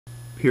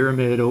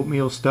Pyramid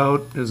Oatmeal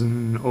Stout is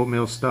an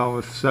oatmeal stout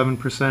with 7%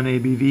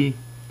 ABV.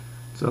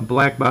 It's a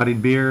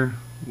black-bodied beer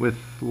with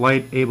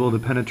light able to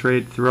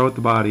penetrate throughout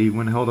the body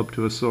when held up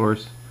to a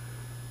source.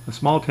 A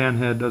small tan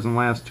head doesn't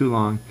last too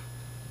long,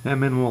 and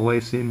minimal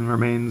lacing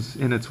remains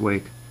in its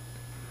wake.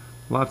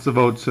 Lots of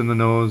oats in the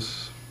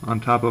nose, on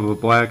top of a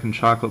black and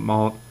chocolate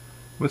malt,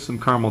 with some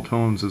caramel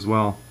tones as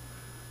well.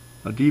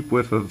 A deep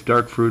whiff of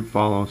dark fruit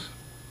follows.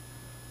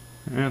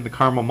 And the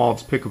caramel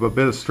malts pick up a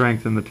bit of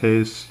strength in the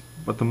taste,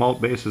 but the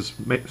malt base is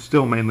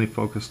still mainly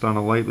focused on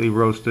a lightly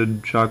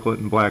roasted chocolate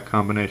and black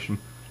combination.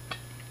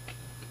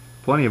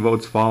 Plenty of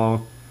oats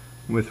follow,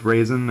 with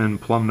raisin and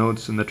plum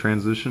notes in the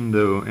transition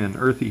to an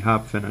earthy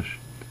hop finish.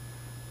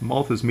 The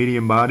malt is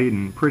medium-bodied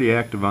and pretty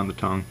active on the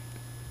tongue.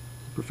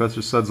 Professor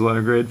Sudz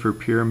letter grade for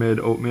Pyramid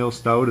Oatmeal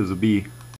Stout is a B.